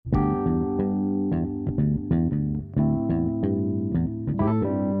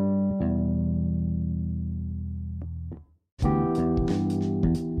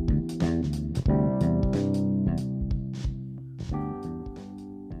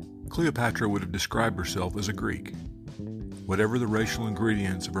Cleopatra would have described herself as a Greek. Whatever the racial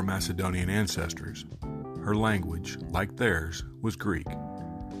ingredients of her Macedonian ancestors, her language, like theirs, was Greek,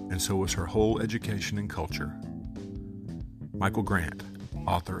 and so was her whole education and culture. Michael Grant,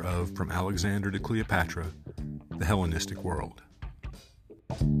 author of From Alexander to Cleopatra, The Hellenistic World.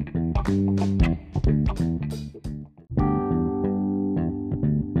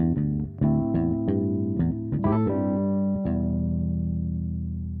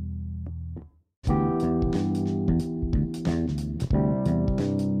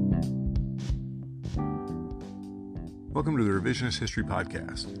 Welcome to the Revisionist History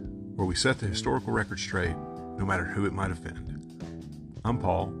Podcast, where we set the historical record straight, no matter who it might offend. I'm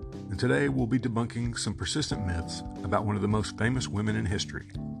Paul, and today we'll be debunking some persistent myths about one of the most famous women in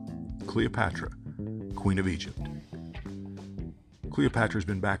history, Cleopatra, Queen of Egypt. Cleopatra's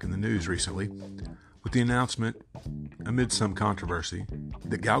been back in the news recently with the announcement, amid some controversy,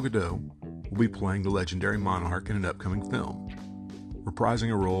 that Gal Gadot will be playing the legendary monarch in an upcoming film,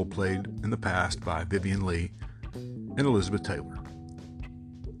 reprising a role played in the past by Vivien Leigh and Elizabeth Taylor.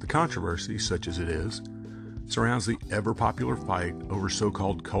 The controversy, such as it is, surrounds the ever-popular fight over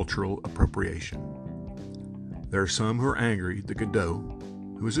so-called cultural appropriation. There are some who are angry that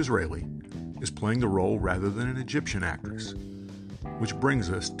Gadot, who is Israeli, is playing the role rather than an Egyptian actress, which brings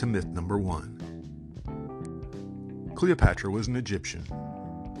us to myth number 1. Cleopatra was an Egyptian.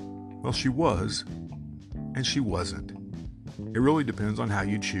 Well, she was, and she wasn't. It really depends on how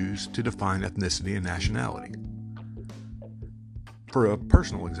you choose to define ethnicity and nationality. For a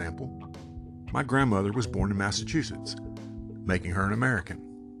personal example, my grandmother was born in Massachusetts, making her an American.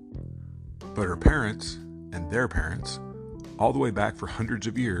 But her parents, and their parents, all the way back for hundreds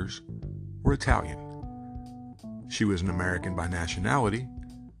of years, were Italian. She was an American by nationality,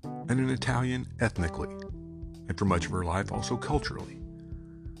 and an Italian ethnically, and for much of her life also culturally.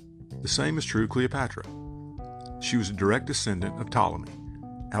 The same is true of Cleopatra. She was a direct descendant of Ptolemy,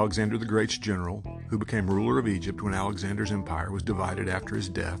 Alexander the Great's general, who became ruler of Egypt when Alexander's empire was divided after his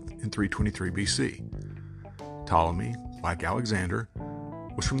death in 323 BC. Ptolemy, like Alexander,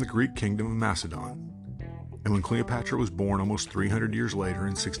 was from the Greek kingdom of Macedon, and when Cleopatra was born almost 300 years later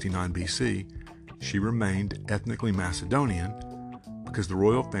in 69 BC, she remained ethnically Macedonian because the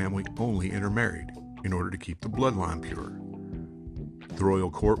royal family only intermarried in order to keep the bloodline pure. The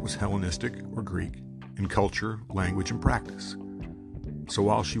royal court was Hellenistic, or Greek, in culture, language, and practice. So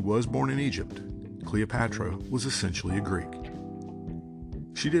while she was born in Egypt, Cleopatra was essentially a Greek.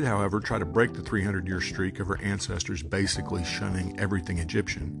 She did, however, try to break the 300-year streak of her ancestors basically shunning everything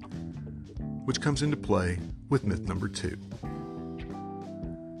Egyptian, which comes into play with myth number 2.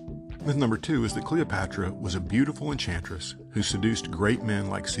 Myth number 2 is that Cleopatra was a beautiful enchantress who seduced great men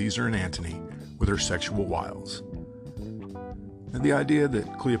like Caesar and Antony with her sexual wiles. And the idea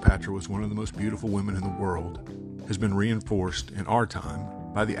that Cleopatra was one of the most beautiful women in the world has been reinforced in our time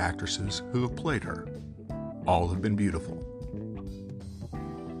by the actresses who have played her. All have been beautiful.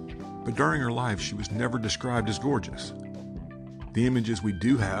 But during her life, she was never described as gorgeous. The images we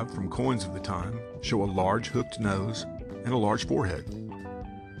do have from coins of the time show a large hooked nose and a large forehead.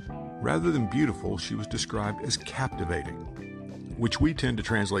 Rather than beautiful, she was described as captivating, which we tend to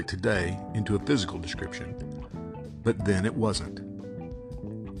translate today into a physical description. But then it wasn't.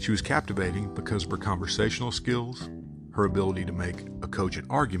 She was captivating because of her conversational skills, her ability to make a cogent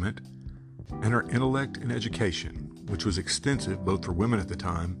argument, and her intellect and education, which was extensive both for women at the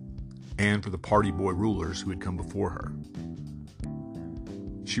time and for the party boy rulers who had come before her.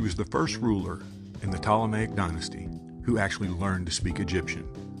 She was the first ruler in the Ptolemaic dynasty who actually learned to speak Egyptian,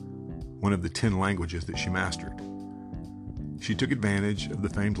 one of the 10 languages that she mastered. She took advantage of the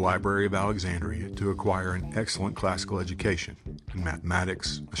famed Library of Alexandria to acquire an excellent classical education in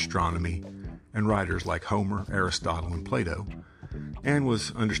mathematics, astronomy, and writers like Homer, Aristotle, and Plato, and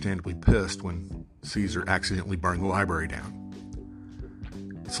was understandably pissed when Caesar accidentally burned the library down.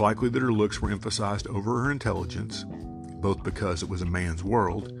 It's likely that her looks were emphasized over her intelligence, both because it was a man's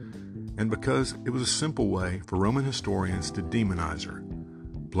world, and because it was a simple way for Roman historians to demonize her,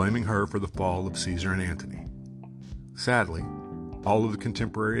 blaming her for the fall of Caesar and Antony. Sadly, all of the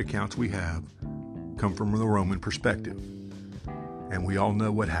contemporary accounts we have come from the Roman perspective, and we all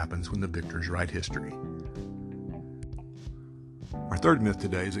know what happens when the victors write history. Our third myth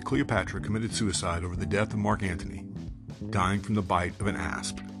today is that Cleopatra committed suicide over the death of Mark Antony, dying from the bite of an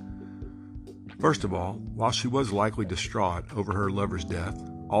asp. First of all, while she was likely distraught over her lover's death,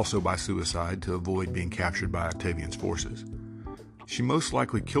 also by suicide to avoid being captured by Octavian's forces, she most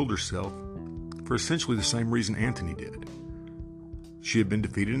likely killed herself for essentially the same reason Antony did. She had been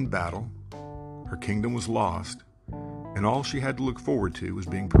defeated in battle, her kingdom was lost, and all she had to look forward to was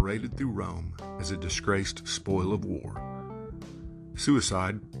being paraded through Rome as a disgraced spoil of war.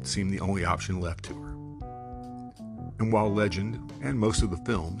 Suicide seemed the only option left to her. And while legend, and most of the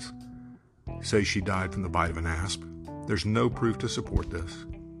films, say she died from the bite of an asp, there's no proof to support this.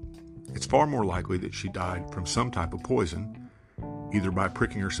 It's far more likely that she died from some type of poison, either by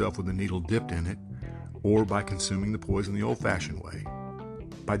pricking herself with a needle dipped in it, or by consuming the poison the old-fashioned way,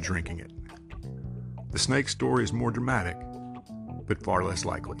 by drinking it. The snake story is more dramatic, but far less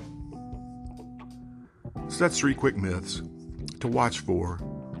likely. So that's 3 quick myths to watch for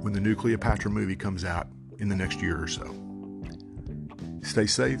when the new Cleopatra movie comes out in the next year or so. Stay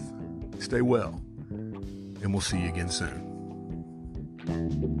safe, stay well, and we'll see you again soon.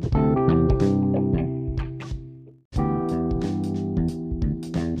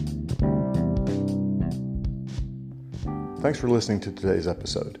 Thanks for listening to today's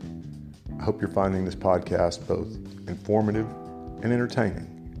episode. I hope you're finding this podcast both informative and entertaining.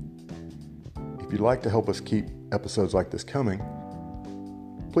 If you'd like to help us keep episodes like this coming,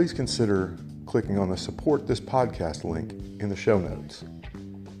 please consider clicking on the Support This Podcast link in the show notes.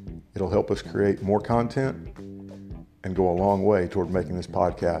 It'll help us create more content and go a long way toward making this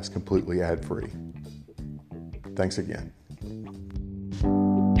podcast completely ad-free. Thanks again.